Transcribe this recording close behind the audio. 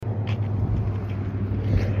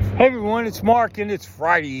Hey everyone, it's Mark and it's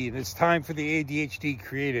Friday and it's time for the ADHD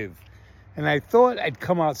Creative. And I thought I'd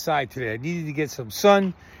come outside today. I needed to get some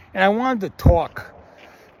sun and I wanted to talk,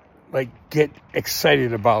 get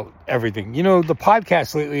excited about everything. You know, the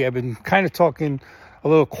podcast lately, I've been kind of talking a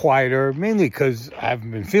little quieter, mainly because I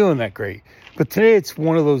haven't been feeling that great. But today it's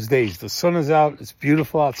one of those days. The sun is out, it's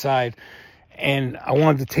beautiful outside, and I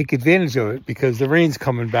wanted to take advantage of it because the rain's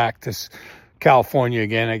coming back to California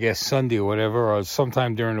again, I guess Sunday or whatever, or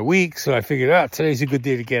sometime during the week. So I figured, today's a good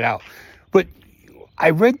day to get out. But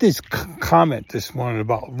I read this comment this morning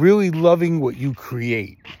about really loving what you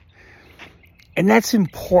create. And that's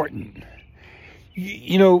important.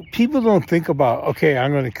 You know, people don't think about, okay,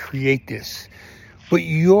 I'm going to create this. But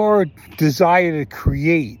your desire to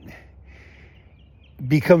create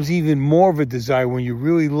becomes even more of a desire when you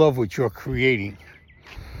really love what you're creating.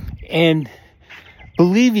 And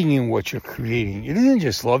believing in what you're creating. It isn't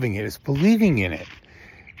just loving it, it's believing in it.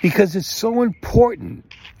 Because it's so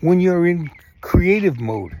important when you're in creative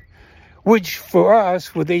mode. Which for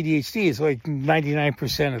us with ADHD is like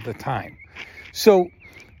 99% of the time. So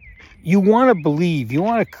you want to believe, you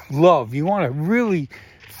want to love, you want to really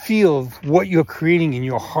feel what you're creating in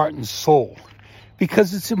your heart and soul.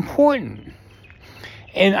 Because it's important.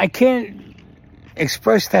 And I can't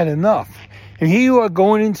express that enough. And here you are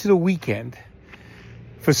going into the weekend.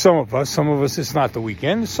 For some of us it's not the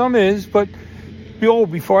weekend. Some is, but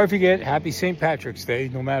before I forget, happy St. Patrick's Day.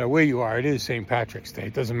 No matter where you are, it is St. Patrick's Day.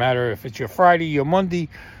 It doesn't matter if it's your Friday, your Monday,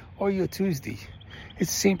 or your Tuesday.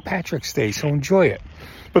 It's St. Patrick's Day, so enjoy it.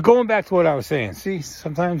 But going back to what I was saying, see,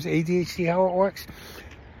 sometimes ADHD, how it works?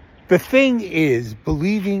 The thing is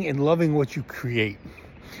believing and loving what you create.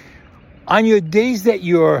 On your days that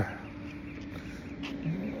you're,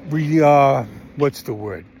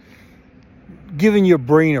 giving your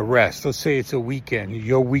brain a rest. Let's say it's a weekend,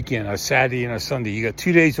 your weekend, a Saturday and a Sunday. You got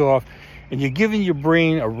 2 days off and you're giving your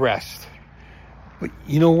brain a rest. But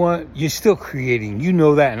you know what? You're still creating. You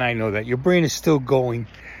know that and I know that. Your brain is still going.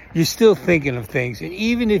 You're still thinking of things. And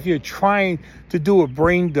even if you're trying to do a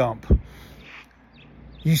brain dump,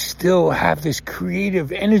 you still have this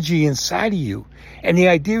creative energy inside of you. And the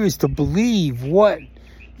idea is to believe what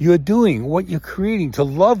you're doing, what you're creating, to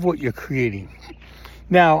love what you're creating.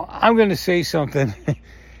 Now, I'm going to say something.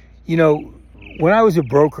 You know, when I was a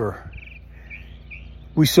broker,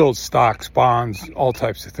 we sold stocks, bonds, all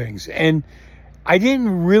types of things. And I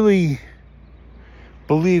didn't really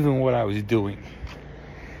believe in what I was doing.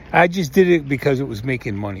 I just did it because it was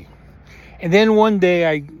making money. And then one day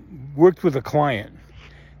I worked with a client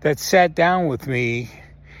that sat down with me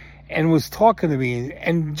and was talking to me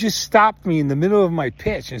and just stopped me in the middle of my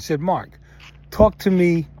pitch and said, Mark, talk to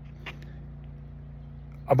me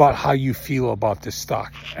about how you feel about this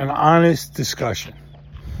stock. An honest discussion.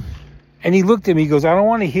 And he looked at me, he goes, I don't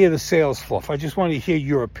want to hear the sales fluff. I just want to hear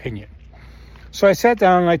your opinion. So I sat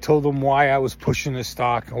down and I told him why I was pushing the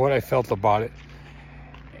stock and what I felt about it.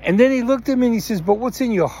 And then he looked at me and he says, but what's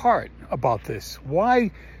in your heart about this? Why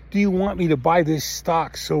do you want me to buy this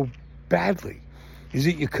stock so badly? Is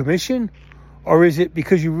it your commission or is it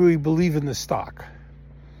because you really believe in the stock?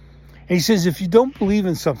 And he says, if you don't believe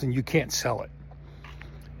in something, you can't sell it.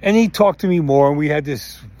 And he talked to me more, and we had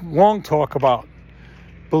this long talk about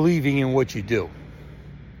believing in what you do.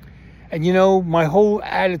 And you know, my whole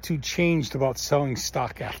attitude changed about selling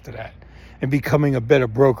stock after that and becoming a better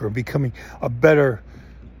broker, becoming a better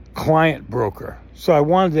client broker. So I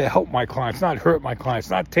wanted to help my clients, not hurt my clients,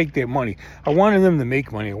 not take their money. I wanted them to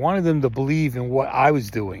make money. I wanted them to believe in what I was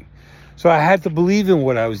doing. So I had to believe in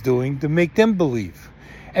what I was doing to make them believe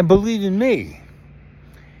and believe in me.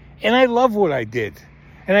 And I love what I did.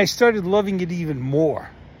 And I started loving it even more.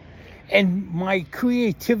 And my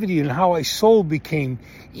creativity and how I sold became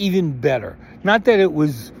even better. Not that it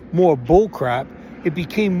was more bullcrap. It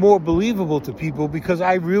became more believable to people because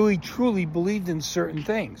I really, truly believed in certain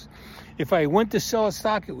things. If I went to sell a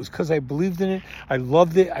stock, it was because I believed in it. I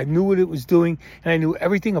loved it. I knew what it was doing. And I knew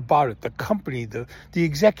everything about it. The company, the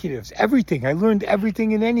executives, everything. I learned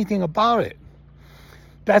everything and anything about it.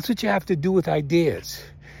 That's what you have to do with ideas.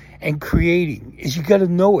 And creating is you got to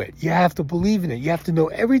know it. You have to believe in it. You have to know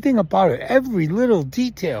everything about it, every little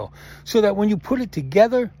detail, so that when you put it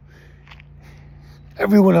together,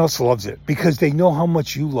 everyone else loves it because they know how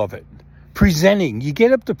much you love it. Presenting, you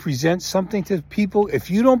get up to present something to people.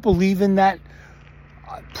 If you don't believe in that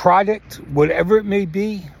product, whatever it may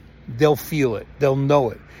be, they'll feel it. They'll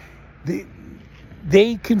know it.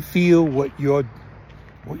 They can feel what you're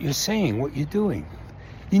saying, what you're doing.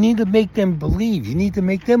 You need to make them believe. You need to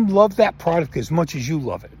make them love that product as much as you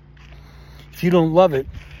love it. If you don't love it,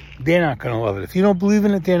 they're not going to love it. If you don't believe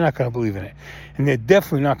in it, they're not going to believe in it. and they're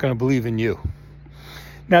definitely not going to believe in you.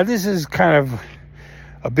 Now, this is kind of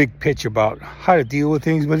a big pitch about how to deal with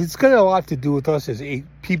things, but it's got a lot to do with us as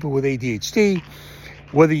people with ADHD.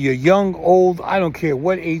 Whether you're young, old, I don't care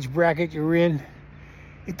what age bracket you're in,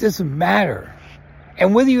 it doesn't matter.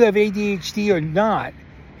 And whether you have ADHD or not,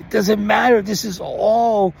 it doesn't matter. This is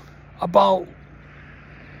all about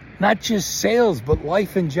not just sales, but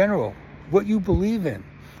life in general, what you believe in.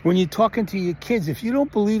 When you're talking to your kids, if you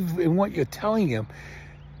don't believe in what you're telling them,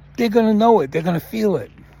 they're going to know it. They're going to feel it.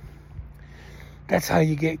 That's how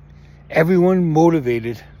you get everyone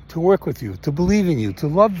motivated to work with you, to believe in you, to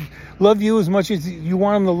love you as much as you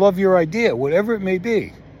want them to love your idea, whatever it may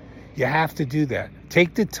be. You have to do that.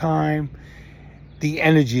 Take the time, the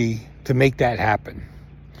energy to make that happen.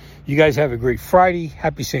 You guys have a great Friday.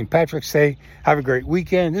 Happy St. Patrick's Day. Have a great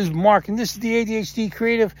weekend. This is Mark, and this is the ADHD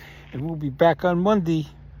Creative, and we'll be back on Monday.